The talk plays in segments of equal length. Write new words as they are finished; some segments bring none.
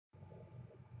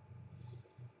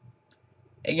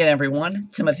Again, everyone,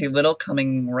 Timothy Little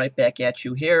coming right back at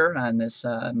you here on this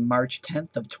March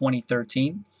 10th of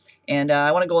 2013. And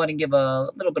I want to go ahead and give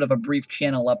a little bit of a brief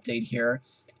channel update here.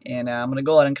 And I'm going to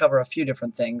go ahead and cover a few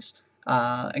different things.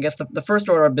 I guess the first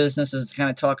order of business is to kind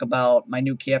of talk about my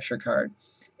new capture card.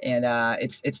 And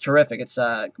it's terrific. It's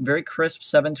very crisp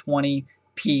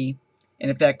 720p.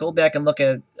 And in fact, go back and look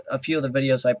at a few of the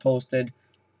videos I posted,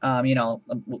 a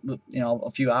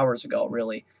few hours ago,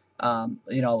 really.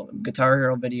 Guitar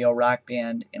Hero video, Rock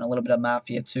Band, and a little bit of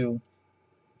Mafia 2.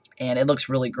 And it looks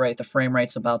really great. The frame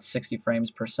rate's about 60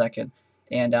 frames per second.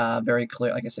 And very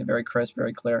clear, like I said, very crisp,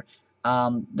 very clear.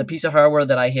 The piece of hardware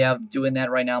that I have doing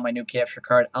that right now, my new capture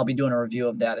card, I'll be doing a review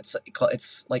of that.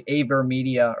 It's like Aver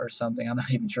Media or something. I'm not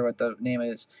even sure what the name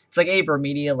is. It's like Aver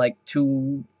Media, like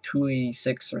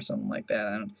 286 or something like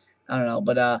that. I don't know,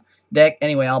 but that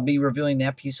anyway, I'll be reviewing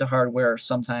that piece of hardware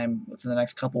sometime within the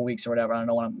next couple weeks or whatever. I don't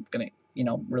know when I'm gonna,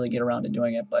 really get around to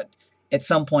doing it, but at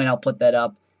some point I'll put that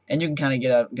up, and you can kind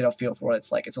of get a feel for what it's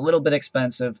like. It's a little bit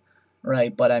expensive,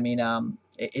 right? But I mean,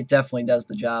 it definitely does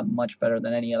the job much better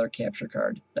than any other capture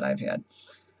card that I've had.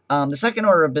 The second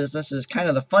order of business is kind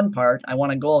of the fun part. I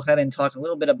want to go ahead and talk a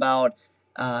little bit about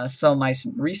some of my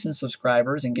recent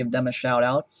subscribers and give them a shout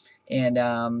out.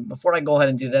 And before I go ahead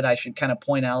and do that, I should kind of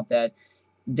point out that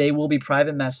they will be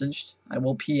private messaged. I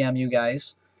will PM you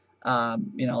guys,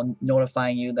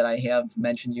 notifying you that I have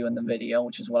mentioned you in the video,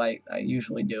 which is what I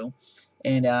usually do.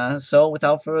 And so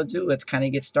without further ado, let's kind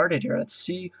of get started here. Let's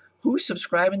see who's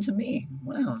subscribing to me.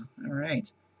 Wow, all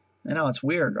right. I know, it's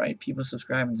weird, right? People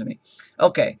subscribing to me.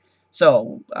 Okay,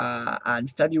 so on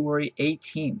February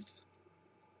 18th,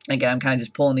 again, I'm kind of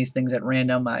just pulling these things at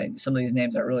random. Some of these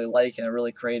names I really like and are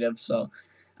really creative. So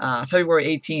February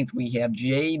 18th, we have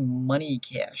J Money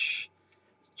Cash.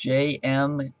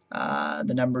 JM,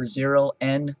 the number 0,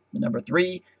 N, the number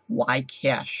 3, Y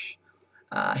Cash.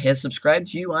 Has subscribed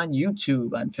to you on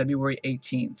YouTube on February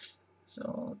 18th.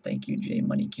 So thank you, J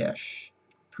Money Cash.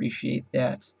 Appreciate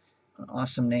that. An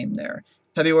awesome name there.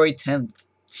 February 10th,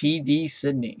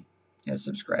 TDSidney has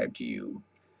subscribed to you.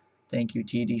 Thank you,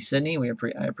 TDSidney.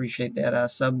 I appreciate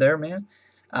that sub there, man.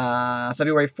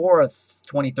 February 4th,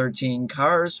 2013,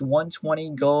 Cars 120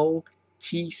 Go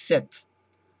T-Sit.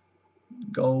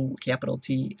 Go, capital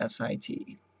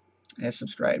T-S-I-T. Has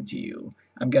subscribed to you.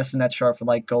 I'm guessing that's short for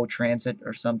like Go Transit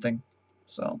or something.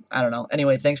 So, I don't know.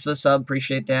 Anyway, thanks for the sub.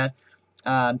 Appreciate that.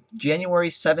 January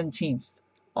 17th,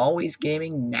 Always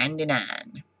Gaming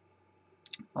 99.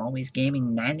 Always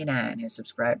Gaming 99 has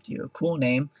subscribed to you. Cool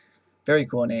name. Very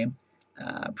cool name.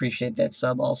 Appreciate that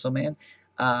sub also, man.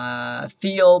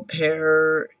 Theo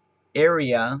Pereira,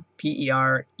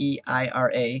 Pereira,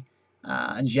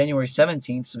 on January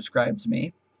 17th, subscribed to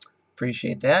me.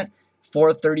 Appreciate that.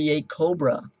 438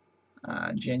 Cobra,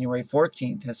 January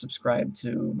 14th, has subscribed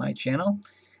to my channel.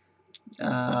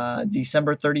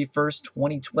 December 31st,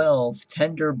 2012,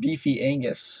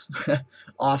 TenderBeefyAngus.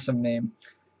 Awesome name.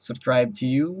 Subscribe to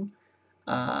you.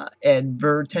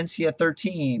 Advertencia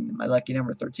 13, my lucky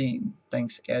number 13.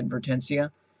 Thanks,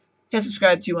 Advertencia. Has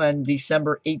subscribed to you on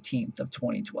December 18th of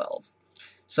 2012.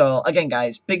 So again,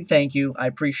 guys, big thank you. I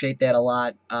appreciate that a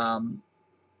lot.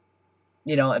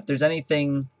 If there's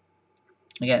anything,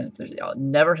 again,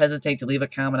 never hesitate to leave a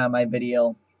comment on my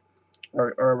video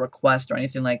or a request or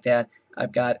anything like that.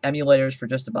 I've got emulators for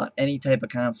just about any type of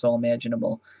console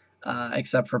imaginable,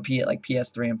 except for like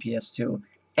PS3 and PS2.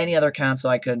 Any other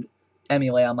console I could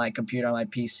emulate on my computer, on my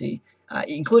PC,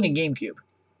 including GameCube.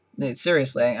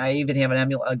 Seriously, I even have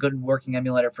a good working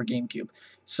emulator for GameCube.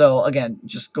 So again,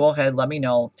 just go ahead, let me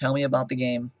know, tell me about the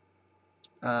game,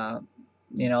 and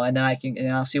then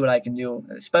I'll see what I can do,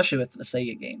 especially with the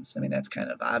Sega games. I mean, that's kind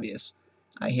of obvious.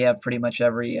 I have pretty much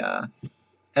every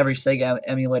Sega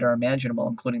emulator imaginable,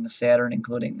 including the Saturn,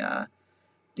 including what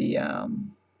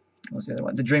was the other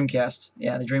one? The Dreamcast.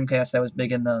 Yeah, the Dreamcast, that was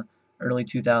big in the early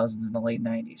 2000s and the late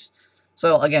 90s.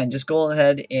 So again, just go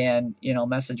ahead and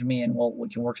message me, and we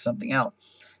can work something out.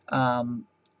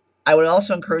 I would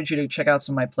also encourage you to check out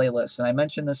some of my playlists, and I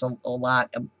mentioned this a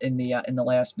lot in the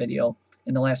last video,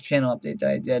 in the last channel update that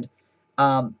I did.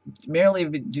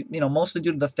 Mostly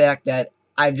due to the fact that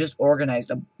I've just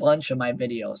organized a bunch of my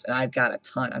videos, and I've got a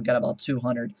ton. I've got about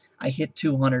 200. I hit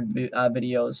 200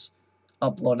 videos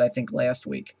uploaded, I think, last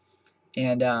week,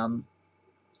 and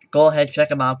go ahead, check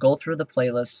them out. Go through the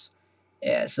playlists.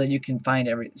 Yeah, so you can find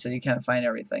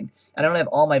everything. I don't have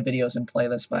all my videos in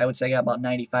playlists, but I would say I got about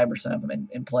 95% of them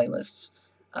in playlists.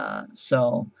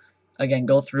 So again,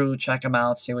 go through, check them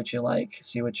out, see what you like,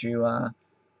 see what you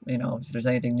if there's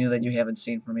anything new that you haven't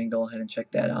seen from me, go ahead and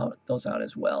check those out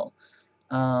as well.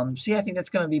 So yeah, I think that's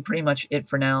gonna be pretty much it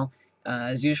for now.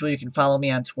 As usual, you can follow me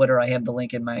on Twitter. I have the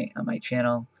link in on my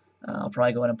channel. I'll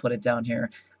probably go ahead and put it down here.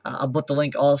 I'll put the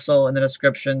link also in the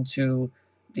description to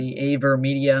the Aver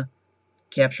Media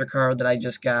capture card that I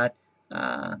just got.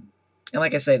 And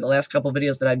like I say, the last couple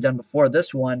videos that I've done before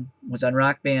this one was on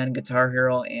Rock Band, Guitar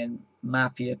Hero, and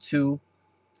Mafia 2.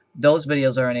 Those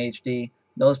videos are in HD.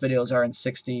 Those videos are in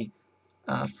 60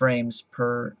 frames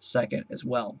per second as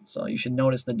well. So you should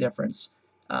notice the difference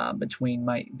between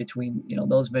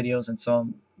those videos and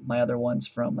some of my other ones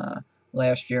from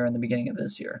last year and the beginning of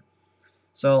this year.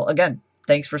 So again,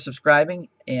 thanks for subscribing,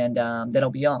 and that'll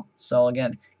be all. So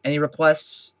again, any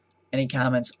requests, any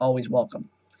comments, always welcome.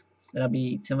 That'll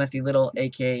be Timothy Little,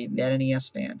 aka That NES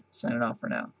Fan, signing off for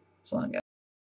now. So long, guys.